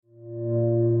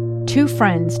Two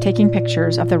friends taking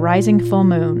pictures of the rising full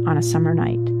moon on a summer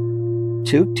night.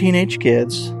 Two teenage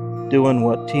kids doing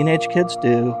what teenage kids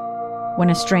do. When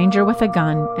a stranger with a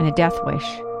gun and a death wish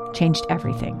changed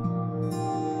everything.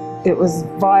 It was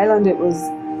violent, it was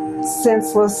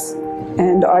senseless,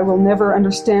 and I will never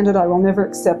understand it, I will never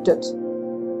accept it.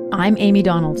 I'm Amy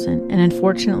Donaldson, and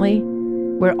unfortunately,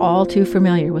 we're all too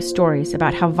familiar with stories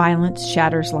about how violence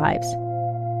shatters lives.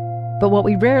 But what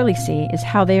we rarely see is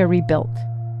how they are rebuilt.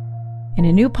 In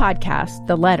a new podcast,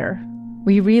 The Letter,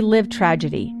 we relive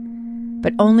tragedy,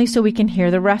 but only so we can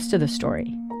hear the rest of the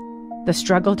story. The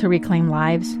struggle to reclaim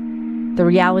lives, the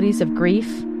realities of grief,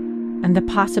 and the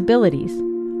possibilities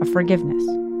of forgiveness.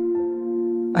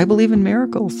 I believe in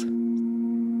miracles.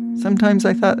 Sometimes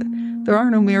I thought, there are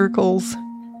no miracles.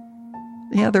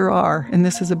 Yeah, there are, and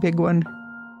this is a big one.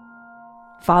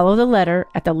 Follow The Letter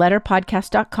at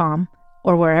theletterpodcast.com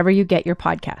or wherever you get your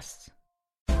podcasts.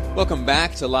 Welcome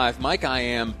back to Live Mike. I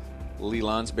am Lee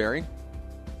Lonsberry.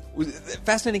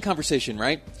 Fascinating conversation,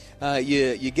 right?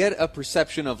 You get a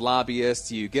perception of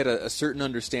lobbyists. You get a certain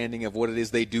understanding of what it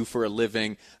is they do for a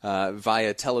living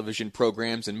via television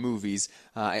programs and movies.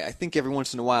 I think every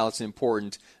once in a while it's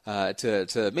important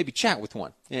to maybe chat with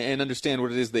one and understand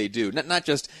what it is they do. Not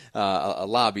just a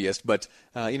lobbyist, but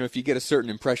if you get a certain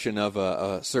impression of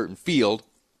a certain field,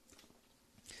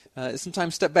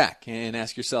 sometimes step back and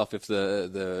ask yourself if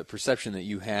the perception that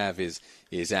you have is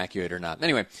accurate or not.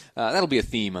 Anyway, that'll be a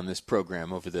theme on this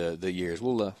program over the years.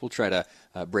 We'll try to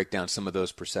break down some of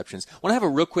those perceptions. I want to have a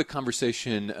real quick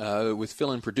conversation with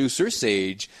fill-in producer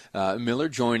Sage Miller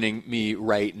joining me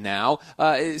right now.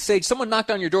 Sage, someone knocked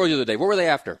on your door the other day. What were they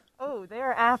after? Oh,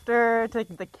 they're after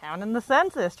taking the count in the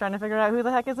census, trying to figure out who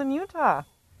the heck is in Utah.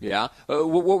 Yeah?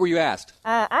 What were you asked?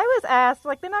 I was asked,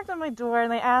 they knocked on my door and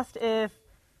they asked if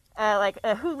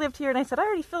who lived here, and I said, I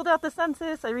already filled out the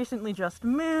census, I recently just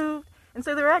moved, and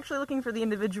so they were actually looking for the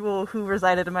individual who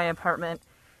resided in my apartment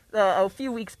a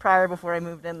few weeks prior before I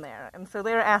moved in there, and so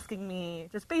they were asking me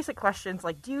just basic questions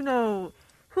like, do you know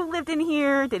who lived in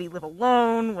here, did he live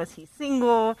alone, was he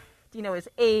single, do you know his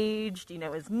age, do you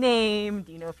know his name,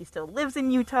 do you know if he still lives in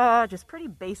Utah, just pretty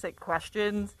basic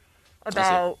questions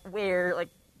about where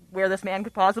this man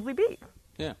could possibly be.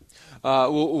 Yeah.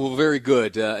 Well, very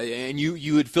good. And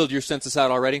you had filled your census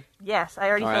out already? Yes, I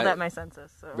already filled out my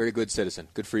census. So. Very good citizen.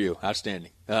 Good for you.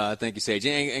 Outstanding. Thank you, Sage.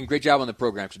 And great job on the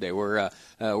program today. We're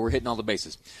hitting all the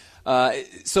bases.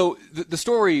 So the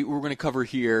story we're going to cover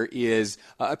here is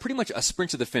pretty much a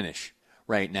sprint to the finish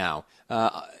right now.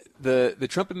 The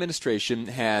Trump administration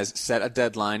has set a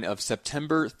deadline of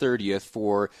September 30th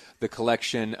for the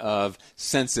collection of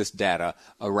census data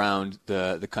around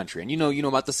the country. And you know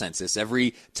about the census.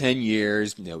 Every 10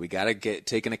 years, we got to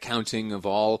take an accounting of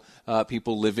all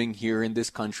people living here in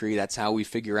this country. That's how we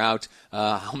figure out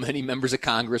how many members of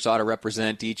Congress ought to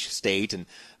represent each state and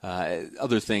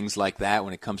other things like that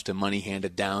when it comes to money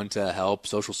handed down to help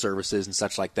social services and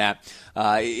such like that.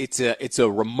 It's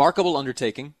a remarkable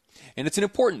undertaking. And it's an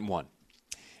important one.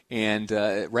 And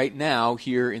right now,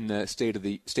 here in the state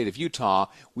of Utah,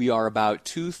 we are about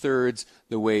 2/3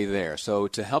 the way there. So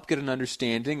to help get an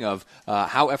understanding of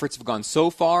how efforts have gone so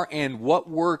far and what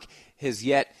work has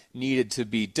yet needed to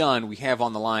be done, we have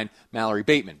on the line Mallory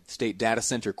Bateman, State Data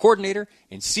Center Coordinator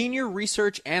and Senior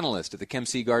Research Analyst at the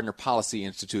Kempsey Gardner Policy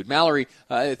Institute. Mallory,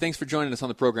 thanks for joining us on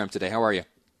the program today. How are you?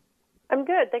 I'm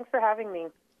good. Thanks for having me.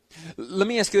 Let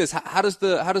me ask you this: how does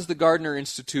the Gardner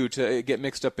Institute get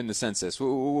mixed up in the census?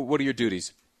 What are your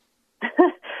duties?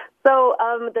 So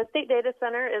the State Data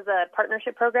Center is a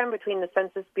partnership program between the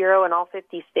Census Bureau and all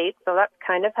 50 states. So that's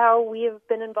kind of how we have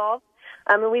been involved.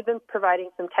 And we've been providing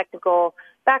some technical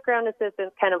background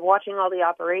assistance, kind of watching all the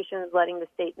operations, letting the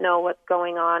state know what's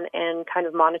going on, and kind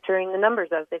of monitoring the numbers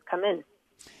as they've come in.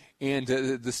 And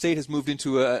the state has moved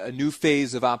into a new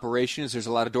phase of operations. There's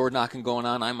a lot of door knocking going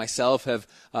on. I myself have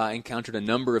encountered a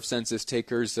number of census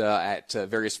takers at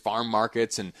various farm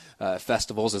markets and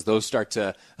festivals as those start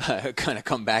to kind of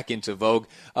come back into vogue.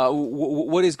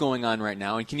 What is going on right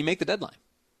now, and can you make the deadline?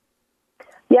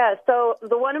 Yeah, so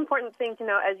the one important thing to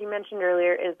know, as you mentioned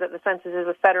earlier, is that the census is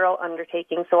a federal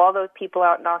undertaking. So all those people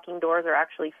out knocking doors are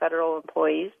actually federal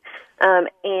employees.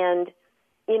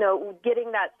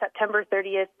 Getting that September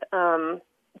 30th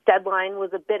deadline was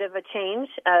a bit of a change.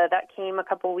 That came a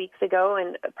couple weeks ago,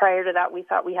 and prior to that, we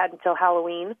thought we had until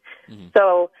Halloween. Mm-hmm.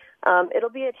 So it'll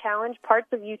be a challenge. Parts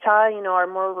of Utah, our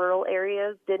more rural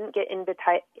areas, didn't get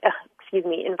invited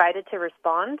to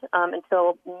respond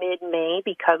until mid-May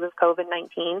because of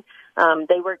COVID-19.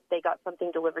 They got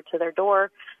something delivered to their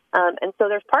door. And so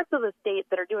there's parts of the state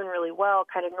that are doing really well,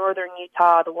 kind of northern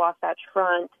Utah, the Wasatch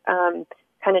Front,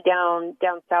 kind of down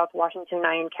south, Washington,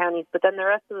 Iron counties, but then the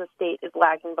rest of the state is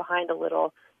lagging behind a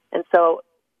little. And so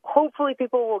hopefully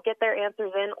people will get their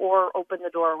answers in or open the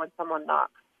door when someone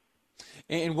knocks.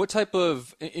 And what type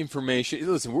of information?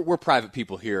 Listen, we're private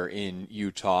people here in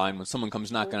Utah, and when someone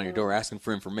comes knocking on your door asking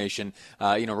for information,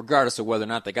 regardless of whether or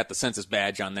not they got the census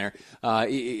badge on there,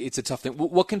 it's a tough thing.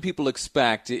 What can people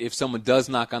expect if someone does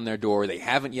knock on their door, they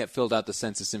haven't yet filled out the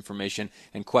census information,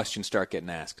 and questions start getting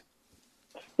asked?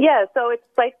 Yeah, so it's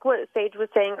like what Sage was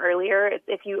saying earlier. It's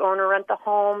if you own or rent the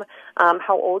home,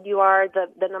 how old you are,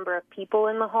 the number of people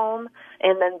in the home,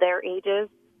 and then their ages.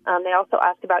 They also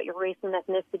ask about your race and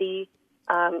ethnicity,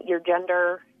 your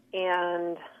gender,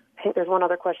 and I think there's one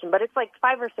other question, but it's like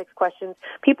 5 or 6 questions.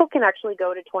 People can actually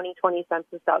go to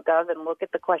 2020census.gov and look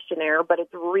at the questionnaire, but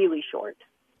it's really short.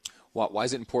 Why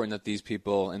is it important that these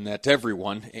people and that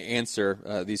everyone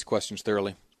answer these questions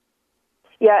thoroughly?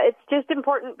 Yeah, it's just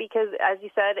important because, as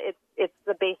you said, it's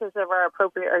the basis of our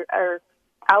our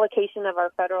allocation of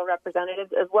our federal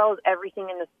representatives, as well as everything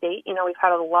in the state. We've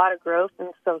had a lot of growth, and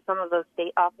so some of those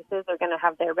state offices are going to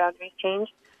have their boundaries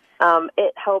changed.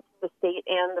 It helps the state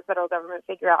and the federal government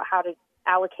figure out how to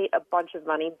allocate a bunch of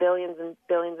money, billions and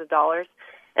billions of dollars.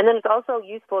 And then it's also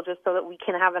useful just so that we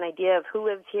can have an idea of who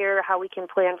lives here, how we can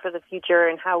plan for the future,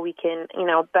 and how we can,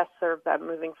 best serve them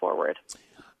moving forward.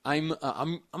 I'm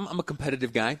a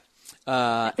competitive guy,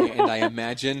 and I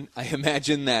imagine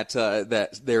that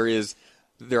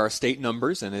there are state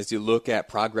numbers, and as you look at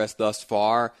progress thus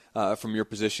far from your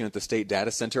position at the state data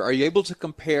center, are you able to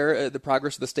compare the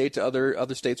progress of the state to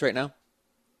other states right now?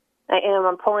 I am.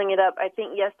 I'm pulling it up. I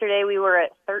think yesterday we were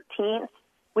at 13th.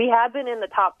 We had been in the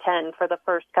top 10 for the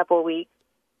first couple of weeks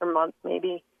or months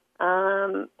maybe,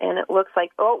 and it looks like,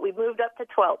 we moved up to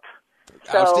 12th.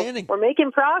 So outstanding. We're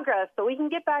making progress, so we can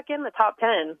get back in the top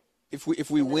 10. If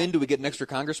we win, do we get an extra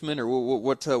congressman, or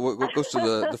what goes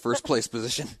to the first place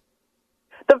position?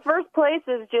 The first place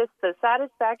is just the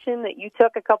satisfaction that you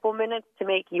took a couple minutes to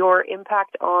make your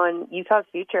impact on Utah's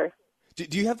future.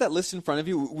 Do you have that list in front of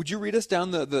you? Would you read us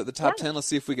down the top 10? Let's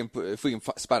see if we can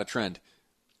spot a trend.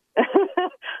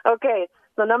 Okay,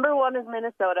 so number 1 is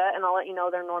Minnesota, and I'll let you know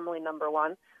they're normally number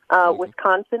 1.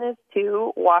 Wisconsin is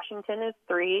 2, Washington is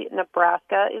 3,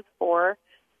 Nebraska is 4,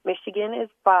 Michigan is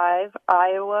 5,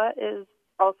 Iowa is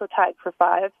also tied for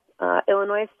 5,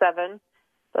 Illinois is 7.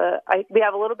 We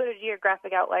have a little bit of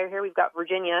geographic outlier here. We've got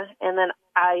Virginia, and then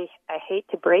I hate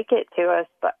to break it to us,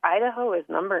 but Idaho is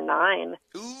number 9.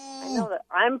 Ooh. I know that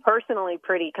I'm personally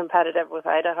pretty competitive with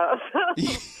Idaho, so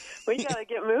we got to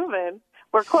get moving.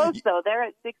 We're close, though. They're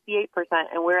at 68%,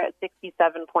 and we're at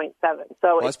 67.7%.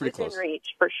 So it's pretty within close. Reach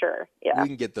for sure. Yeah, we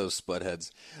can get those spud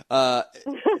heads.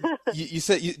 Did you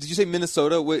say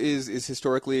Minnesota is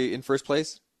historically in first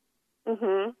place?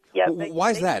 Mm-hmm. Yeah.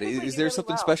 Why is that? Is there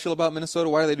something special about Minnesota?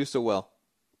 Why do they do so well?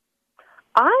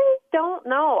 I don't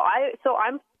know.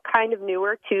 I'm kind of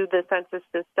newer to the census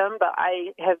system, but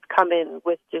I have come in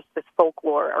with just this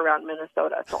folklore around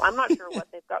Minnesota. So I'm not sure what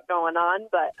they've got going on,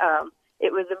 but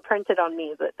it was imprinted on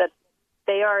me that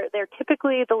they're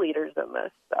typically the leaders in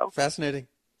this. So fascinating.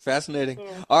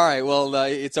 Yeah. All right. Well,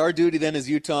 it's our duty then as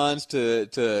Utahns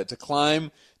to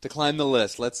climb the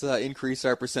list. Let's increase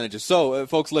our percentages. So,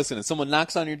 folks, listen. If someone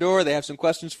knocks on your door, they have some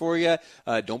questions for you.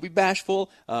 Don't be bashful.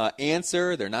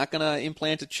 Answer. They're not going to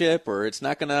implant a chip, or it's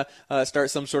not going to start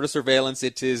some sort of surveillance.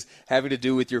 It is having to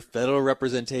do with your federal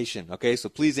representation. Okay. So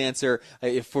please answer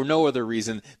if for no other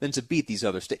reason than to beat these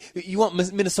other states. You want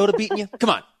Minnesota beating you?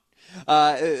 Come on.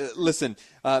 Listen,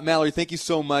 Mallory, thank you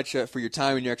so much for your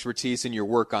time and your expertise and your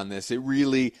work on this. It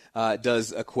really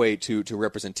does equate to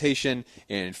representation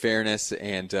and fairness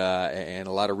and a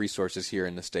lot of resources here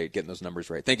in the state, getting those numbers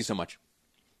right. Thank you so much.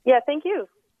 Yeah, thank you.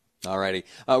 All righty.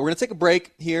 We're going to take a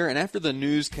break here, and after the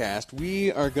newscast,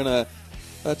 we are going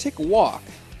to take a walk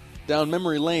down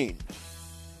memory lane.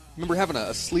 Remember having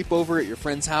a sleepover at your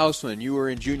friend's house when you were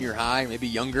in junior high, maybe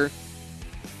younger?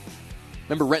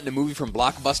 Remember renting a movie from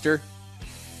Blockbuster?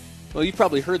 Well, you've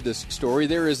probably heard this story.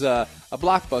 There is a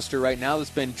Blockbuster right now that's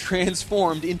been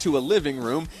transformed into a living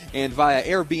room, and via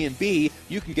Airbnb,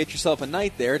 you can get yourself a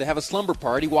night there to have a slumber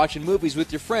party watching movies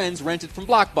with your friends rented from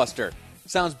Blockbuster.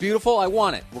 Sounds beautiful? I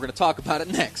want it. We're going to talk about it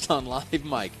next on Live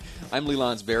Mike. I'm Lee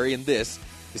Lonsberry, and this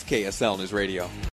is KSL News Radio.